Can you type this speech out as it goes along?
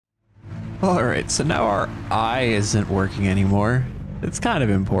All right, so now our eye isn't working anymore. It's kind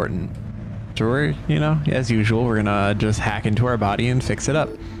of important. So we're, you know, as usual, we're gonna just hack into our body and fix it up.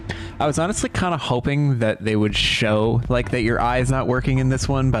 I was honestly kind of hoping that they would show like that your eye is not working in this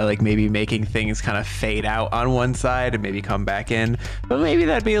one by like maybe making things kind of fade out on one side and maybe come back in, but maybe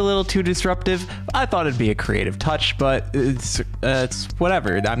that'd be a little too disruptive. I thought it'd be a creative touch, but it's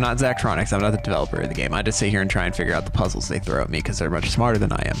whatever. I'm not Zachtronics. I'm not the developer of the game. I just sit here and try and figure out the puzzles they throw at me because they're much smarter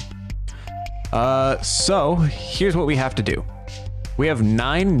than I am. So here's what we have to do. We have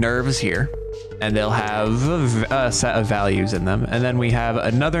 9 nerves here, and they'll have a set of values in them. And then we have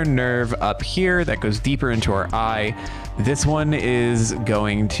another nerve up here that goes deeper into our eye. This one is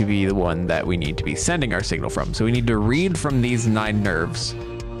going to be the one that we need to be sending our signal from. So we need to read from these 9 nerves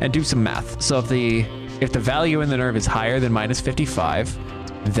and do some math. So if the value in the nerve is higher than -55,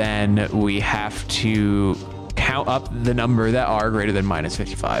 then we have to count up the number that are greater than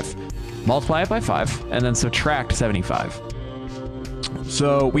 -55, multiply it by 5, and then subtract 75.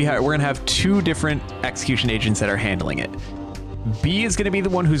 So we're going to have 2 different execution agents that are handling it. B is going to be the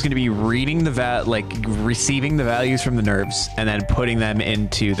one who's going to be reading receiving the values from the nerves and then putting them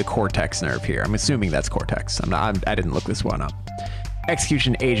into the Cortex nerve here. I'm assuming that's Cortex. I didn't look this one up.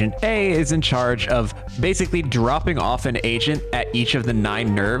 Execution agent A is in charge of basically dropping off an agent at each of the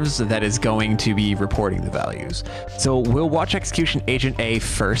 9 nerves that is going to be reporting the values. So we'll watch execution agent A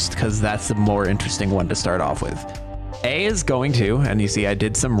first because that's the more interesting one to start off with. A is going to, and you see I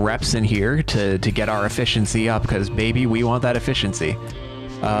did some reps in here to get our efficiency up because baby, we want that efficiency.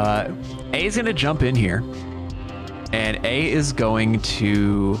 A is going to jump in here and A is going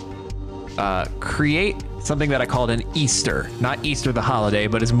to create something that I called an Easter, not Easter the holiday,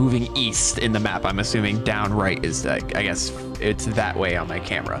 but is moving east in the map. I'm assuming down right is, I guess it's that way on my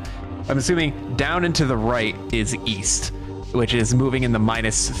camera. I'm assuming down and to the right is east, which is moving in the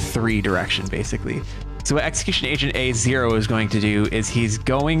 -3 direction basically. So what execution agent A0 is going to do is he's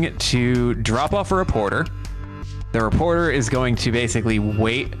going to drop off a reporter. The reporter is going to basically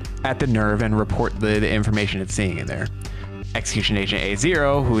wait at the nerve and report the information it's seeing in there. Execution agent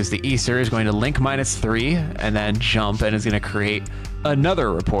A0, who is the Easter, is going to link -3 and then jump and is going to create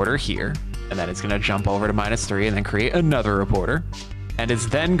another reporter here. And then it's going to jump over to -3 and then create another reporter. And is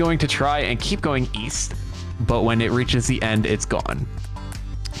then going to try and keep going east, but when it reaches the end, it's gone.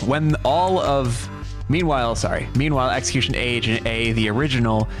 Meanwhile, execution agent A, the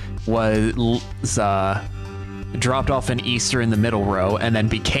original, was dropped off an Easter in the middle row and then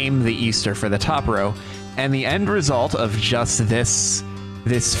became the Easter for the top row. And the end result of just this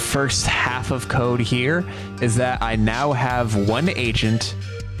first half of code here is that I now have 1 agent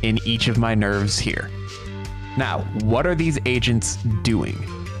in each of my nerves here. Now, what are these agents doing?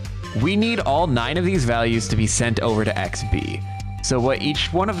 We need all 9 of these values to be sent over to XB. So what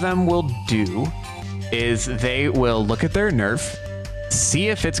each one of them will do is they will look at their nerve, see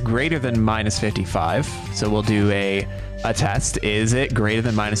if it's greater than -55. So we'll do a test. Is it greater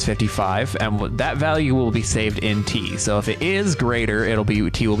than -55? And that value will be saved in T. So if it is greater,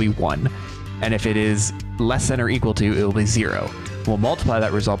 T will be 1. And if it is less than or equal to, it will be 0. We'll multiply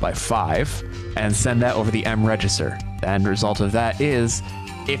that result by 5 and send that over the M register. The end result of that is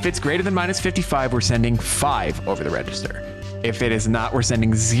if it's greater than -55, we're sending 5 over the register. If it is not, we're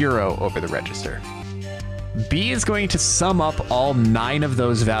sending 0 over the register. B is going to sum up all 9 of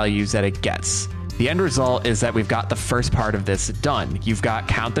those values that it gets. The end result is that we've got the first part of this done. You've got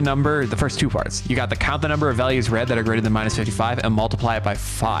count the number, the first 2 parts. You got the count the number of values read that are greater than -55 and multiply it by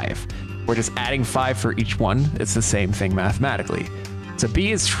 5. We're just adding 5 for each one. It's the same thing mathematically. So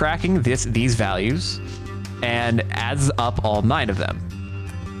B is tracking these values and adds up all 9 of them.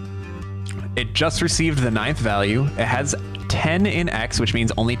 It just received the 9th value. It has 10 in X, which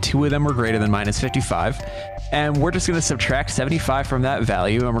means only 2 of them were greater than -55. And we're just going to subtract 75 from that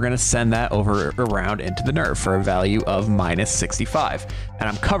value, and we're going to send that over around into the nerve for a value of -65. And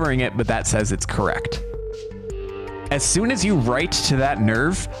I'm covering it, but that says it's correct. As soon as you write to that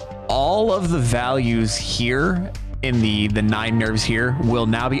nerve, all of the values here in the 9 nerves here will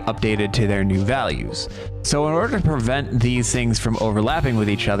now be updated to their new values. So in order to prevent these things from overlapping with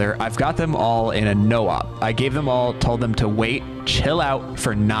each other, I've got them all in a no-op. I gave them all, told them to wait, chill out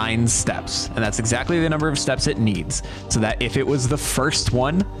for 9 steps. And that's exactly the number of steps it needs. So that if it was the first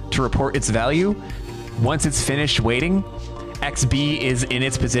one to report its value, once it's finished waiting, XB is in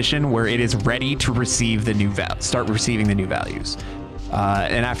its position where it is ready to receive the new start receiving the new values.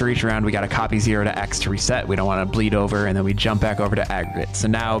 And after each round, we got to copy 0 to X to reset. We don't want to bleed over, and then we jump back over to aggregate. So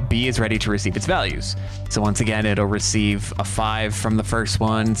now B is ready to receive its values. So once again, it'll receive a 5 from the first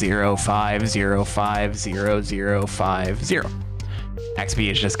one, 0, 5, 0, 5, 0, 0, 5, 0. XP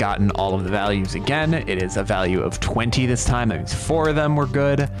has just gotten all of the values again. It is a value of 20 this time. That means 4 of them were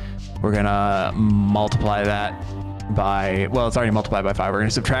good. We're gonna multiply that by, well, it's already multiplied by 5. We're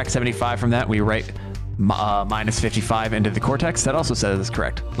gonna subtract 75 from that. We write minus 55 into the Cortex. That also says it's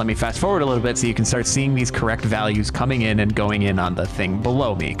correct. Let me fast forward a little bit so you can start seeing these correct values coming in and going in on the thing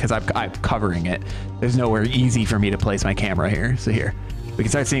below me, because I'm covering it. There's nowhere easy for me to place my camera here. So here, we can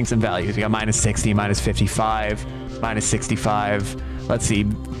start seeing some values. We got minus 60, minus 55, minus 65. Let's see,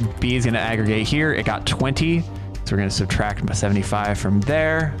 B is gonna aggregate here. It got 20. So we're gonna subtract 75 from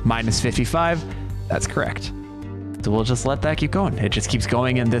there, minus 55. That's correct. So we'll just let that keep going. It just keeps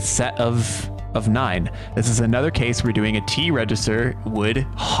going in this set of 9. This is another case where doing a T register would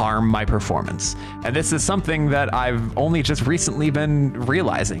harm my performance. And this is something that I've only just recently been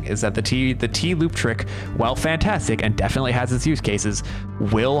realizing, is that the T loop trick, while fantastic and definitely has its use cases,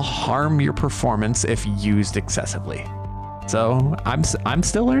 will harm your performance if used excessively. So I'm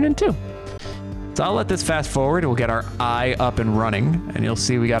still learning too. So I'll let this fast forward. We'll get our eye up and running, and you'll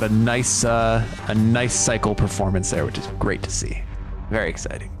see we got a nice cycle performance there, which is great to see. Very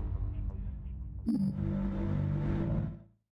exciting.